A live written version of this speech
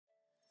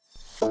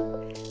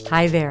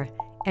Hi there,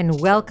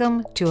 and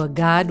welcome to A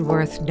God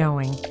Worth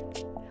Knowing.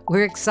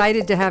 We're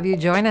excited to have you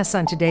join us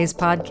on today's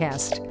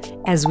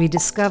podcast as we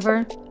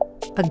discover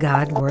a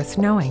God worth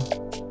knowing.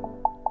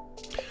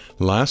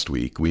 Last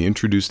week, we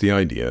introduced the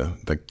idea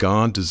that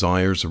God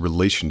desires a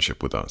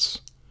relationship with us.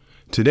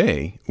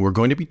 Today, we're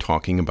going to be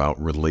talking about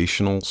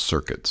relational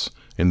circuits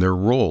and their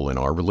role in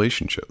our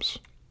relationships.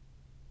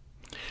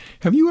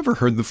 Have you ever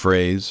heard the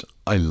phrase,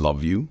 "I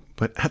love you,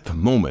 but at the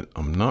moment,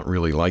 I'm not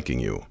really liking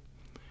you"?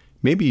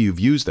 Maybe you've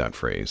used that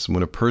phrase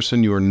when a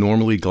person you are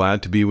normally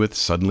glad to be with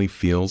suddenly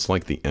feels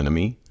like the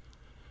enemy,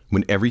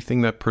 when everything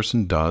that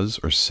person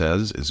does or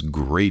says is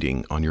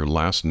grating on your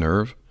last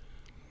nerve.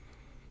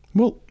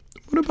 Well,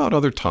 what about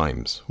other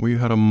times where you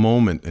had a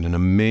moment in an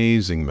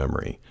amazing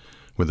memory,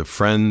 where the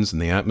friends and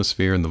the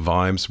atmosphere and the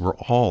vibes were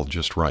all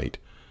just right,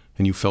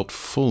 and you felt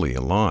fully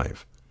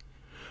alive?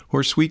 Or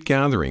a sweet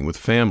gathering with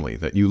family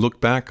that you look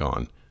back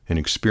on and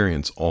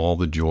experience all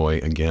the joy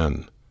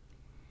again.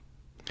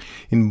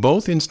 In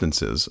both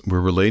instances, we're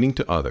relating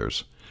to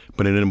others,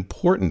 but an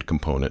important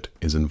component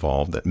is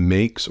involved that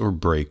makes or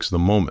breaks the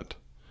moment.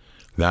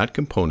 That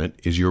component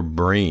is your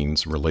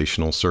brain's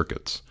relational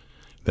circuits.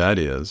 That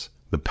is,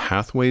 the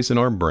pathways in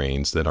our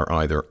brains that are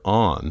either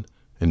on,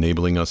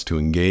 enabling us to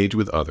engage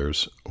with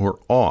others, or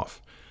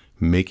off,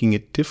 making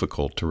it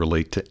difficult to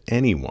relate to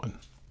anyone.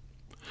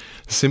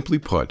 Simply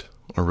put,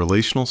 our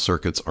relational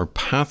circuits are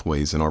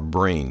pathways in our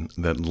brain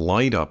that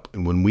light up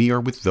when we are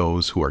with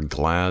those who are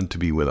glad to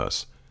be with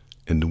us,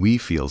 and we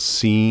feel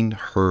seen,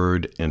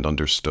 heard, and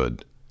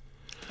understood.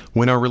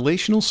 When our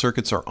relational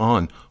circuits are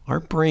on, our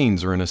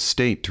brains are in a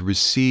state to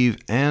receive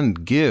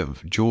and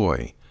give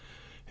joy,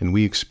 and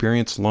we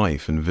experience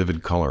life in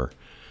vivid color.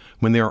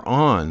 When they are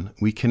on,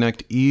 we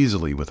connect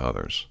easily with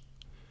others.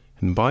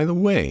 And by the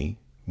way,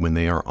 when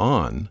they are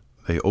on,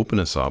 they open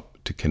us up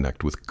to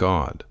connect with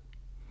God.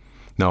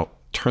 Now,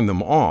 turn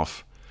them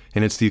off,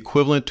 and it's the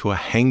equivalent to a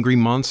hangry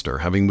monster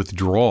having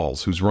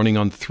withdrawals who's running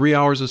on 3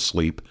 hours of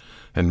sleep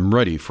and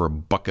ready for a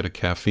bucket of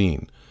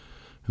caffeine.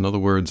 In other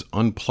words,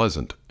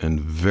 unpleasant and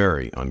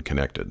very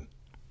unconnected.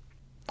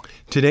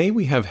 Today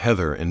we have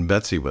Heather and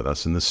Betsy with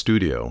us in the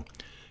studio,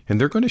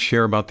 and they're going to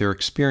share about their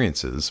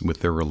experiences with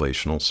their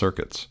relational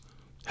circuits.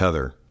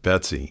 Heather,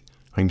 Betsy,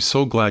 I'm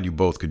so glad you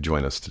both could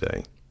join us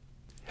today.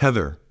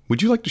 Heather,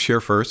 would you like to share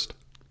first?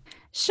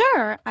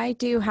 Sure. I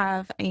do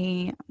have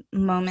a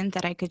moment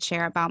that I could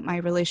share about my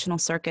relational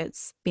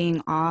circuits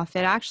being off. It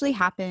actually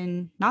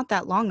happened not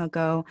that long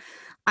ago.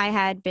 I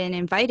had been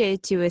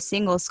invited to a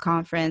singles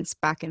conference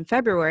back in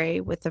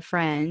February with a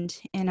friend,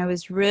 and I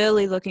was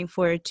really looking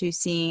forward to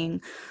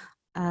seeing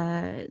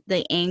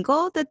the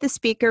angle that the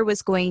speaker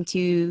was going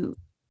to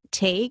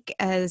take,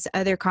 as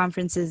other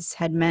conferences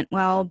had meant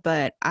well,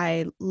 but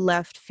I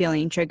left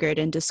feeling triggered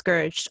and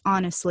discouraged,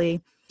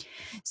 honestly.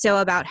 So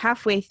about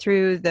halfway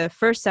through the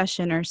first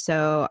session or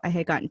so, I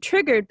had gotten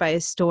triggered by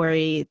a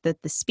story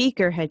that the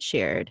speaker had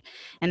shared,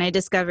 and I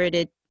discovered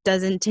it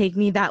doesn't take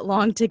me that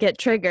long to get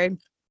triggered.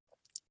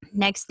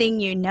 Next thing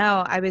you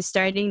know, I was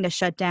starting to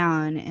shut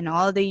down, and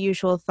all the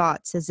usual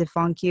thoughts as if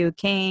on cue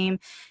came,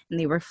 and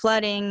they were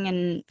flooding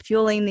and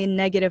fueling the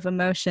negative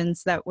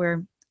emotions that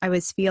I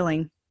was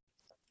feeling.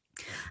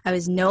 I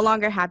was no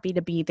longer happy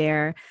to be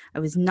there. I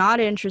was not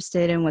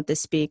interested in what the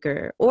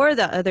speaker or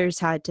the others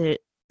had to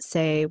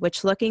say,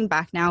 which looking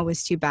back now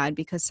was too bad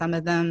because some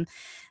of them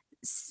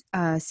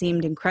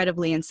seemed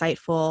incredibly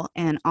insightful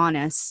and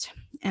honest.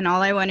 And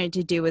all I wanted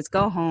to do was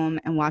go home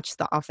and watch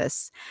The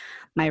Office.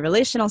 My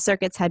relational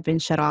circuits had been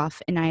shut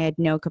off, and I had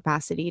no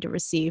capacity to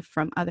receive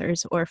from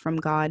others or from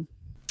God.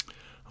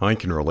 I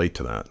can relate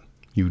to that.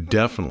 You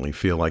definitely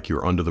feel like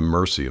you're under the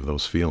mercy of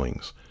those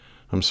feelings.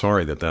 I'm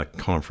sorry that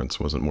conference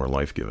wasn't more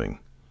life-giving.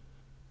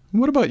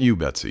 What about you,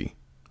 Betsy?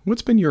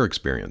 What's been your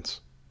experience?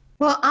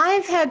 Well,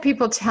 I've had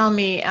people tell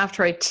me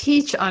after I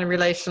teach on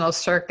relational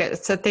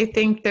circuits that they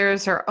think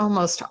theirs are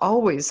almost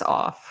always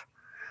off.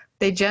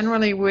 They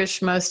generally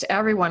wish most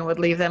everyone would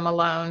leave them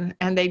alone,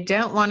 and they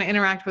don't want to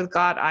interact with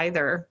God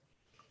either.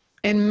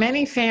 In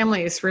many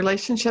families,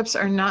 relationships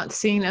are not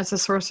seen as a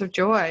source of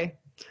joy.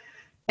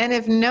 And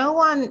if no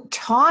one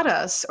taught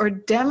us or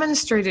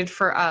demonstrated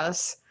for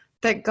us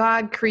that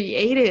God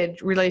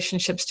created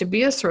relationships to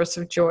be a source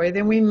of joy,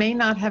 then we may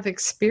not have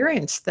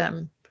experienced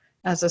them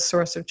as a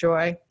source of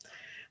joy.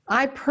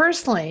 I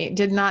personally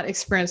did not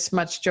experience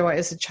much joy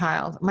as a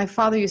child. My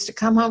father used to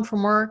come home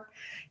from work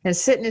and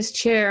sit in his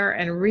chair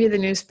and read the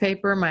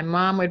newspaper. My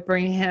mom would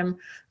bring him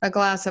a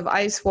glass of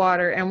ice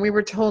water, and we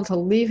were told to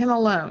leave him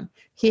alone.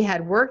 He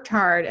had worked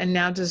hard and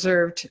now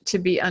deserved to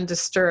be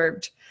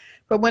undisturbed.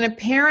 But when a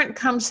parent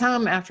comes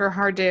home after a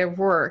hard day of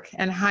work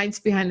and hides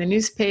behind the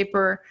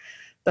newspaper,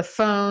 the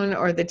phone,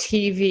 or the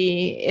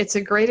TV, it's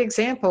a great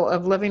example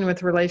of living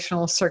with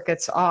relational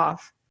circuits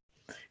off.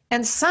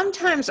 And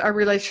sometimes our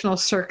relational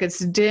circuits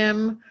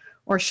dim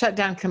or shut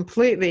down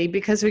completely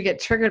because we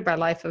get triggered by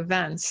life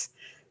events.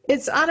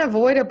 It's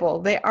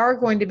unavoidable. They are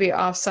going to be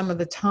off some of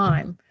the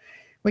time.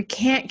 We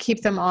can't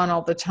keep them on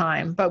all the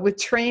time, but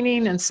with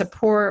training and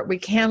support, we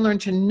can learn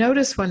to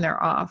notice when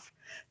they're off.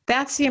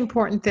 That's the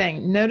important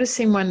thing,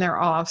 noticing when they're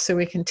off so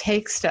we can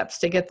take steps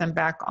to get them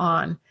back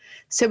on,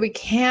 so we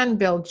can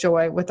build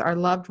joy with our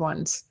loved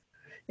ones.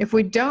 If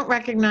we don't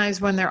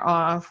recognize when they're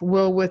off,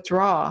 we'll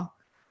withdraw,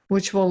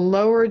 which will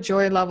lower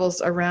joy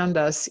levels around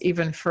us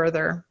even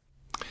further.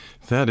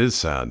 That is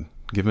sad,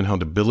 given how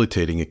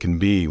debilitating it can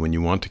be when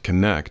you want to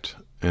connect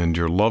and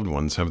your loved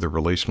ones have their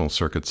relational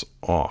circuits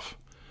off.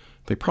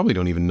 They probably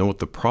don't even know what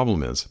the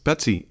problem is.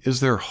 Betsy, is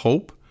there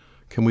hope?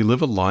 Can we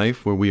live a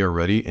life where we are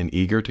ready and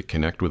eager to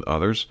connect with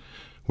others,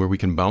 where we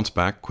can bounce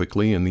back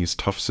quickly in these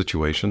tough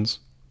situations?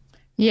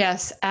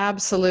 Yes,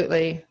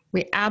 absolutely.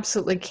 We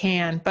absolutely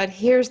can. But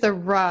here's the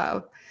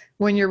rub.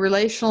 When your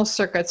relational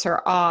circuits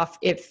are off,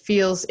 it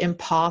feels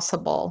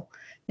impossible.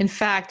 In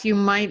fact, you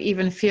might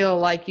even feel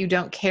like you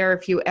don't care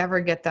if you ever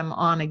get them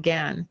on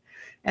again.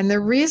 And the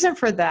reason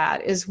for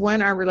that is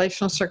when our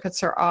relational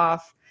circuits are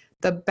off,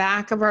 the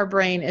back of our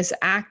brain is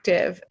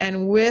active.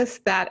 And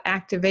with that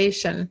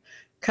activation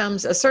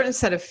comes a certain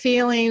set of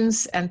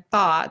feelings and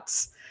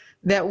thoughts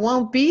that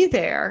won't be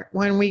there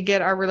when we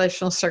get our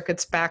relational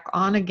circuits back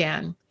on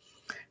again.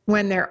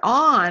 When they're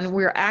on,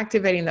 we're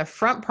activating the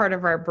front part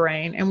of our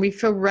brain and we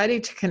feel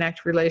ready to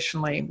connect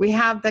relationally. We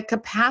have the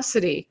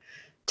capacity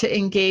to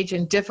engage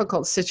in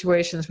difficult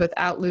situations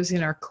without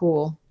losing our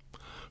cool.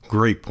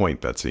 Great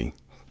point, Betsy.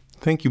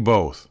 Thank you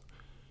both.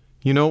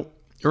 You know,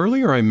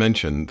 earlier I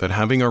mentioned that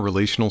having our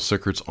relational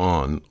circuits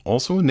on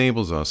also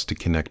enables us to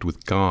connect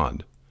with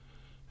God.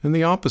 And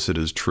the opposite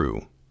is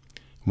true.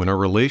 When our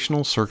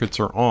relational circuits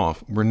are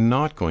off, we're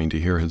not going to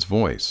hear His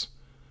voice.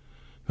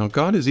 Now,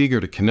 God is eager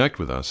to connect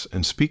with us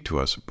and speak to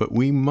us, but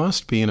we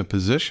must be in a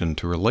position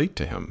to relate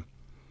to Him.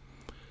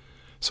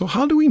 So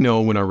how do we know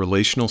when our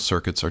relational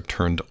circuits are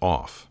turned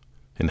off?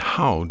 And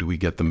how do we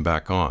get them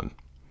back on?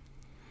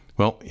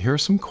 Well, here are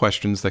some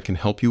questions that can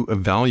help you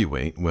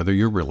evaluate whether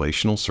your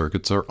relational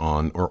circuits are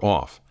on or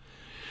off.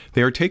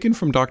 They are taken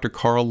from Dr.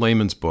 Carl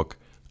Lehman's book,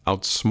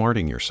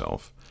 Outsmarting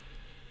Yourself.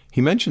 He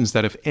mentions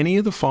that if any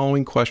of the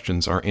following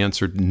questions are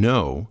answered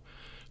no,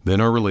 then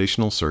our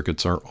relational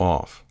circuits are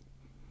off.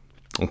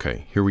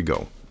 Okay, here we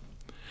go.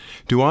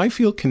 Do I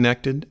feel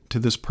connected to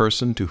this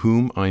person to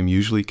whom I am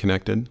usually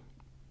connected?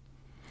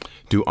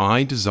 Do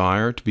I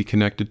desire to be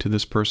connected to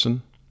this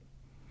person?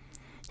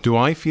 Do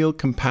I feel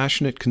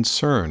compassionate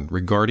concern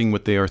regarding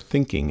what they are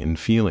thinking and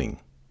feeling?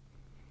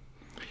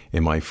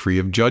 Am I free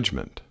of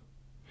judgment?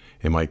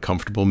 Am I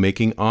comfortable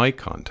making eye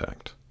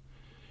contact?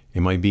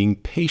 Am I being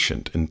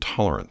patient and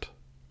tolerant?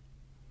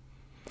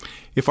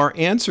 If our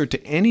answer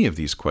to any of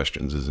these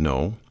questions is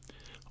no,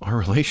 our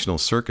relational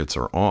circuits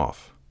are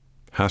off.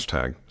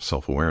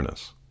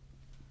 #self-awareness.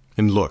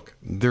 And look,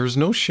 there's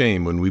no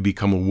shame when we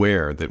become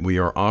aware that we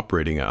are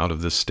operating out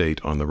of this state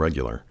on the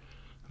regular.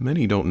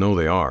 Many don't know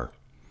they are.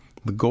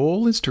 The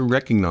goal is to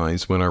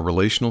recognize when our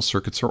relational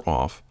circuits are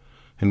off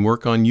and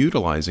work on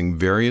utilizing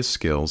various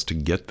skills to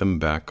get them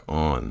back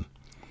on.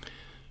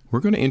 We're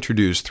going to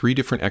introduce 3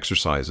 different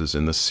exercises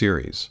in this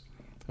series: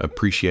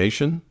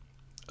 appreciation,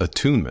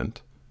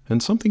 attunement,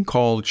 and something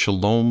called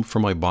Shalom for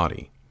My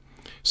Body,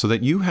 so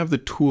that you have the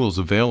tools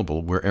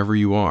available wherever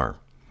you are.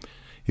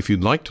 If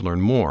you'd like to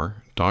learn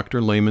more,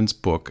 Dr. Lehman's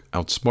book,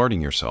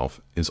 Outsmarting Yourself,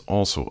 is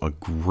also a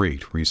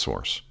great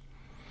resource.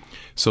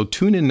 So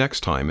tune in next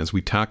time as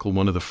we tackle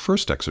one of the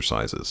first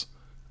exercises,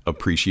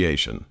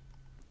 appreciation.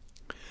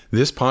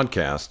 This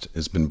podcast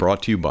has been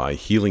brought to you by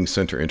Healing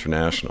Center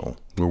International,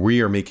 where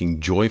we are making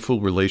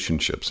joyful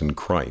relationships in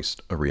Christ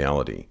a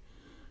reality.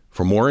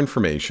 For more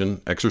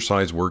information,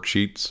 exercise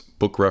worksheets,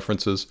 book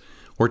references,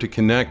 or to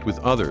connect with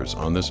others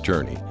on this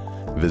journey,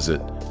 visit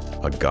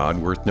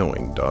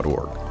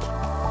agodworthknowing.org.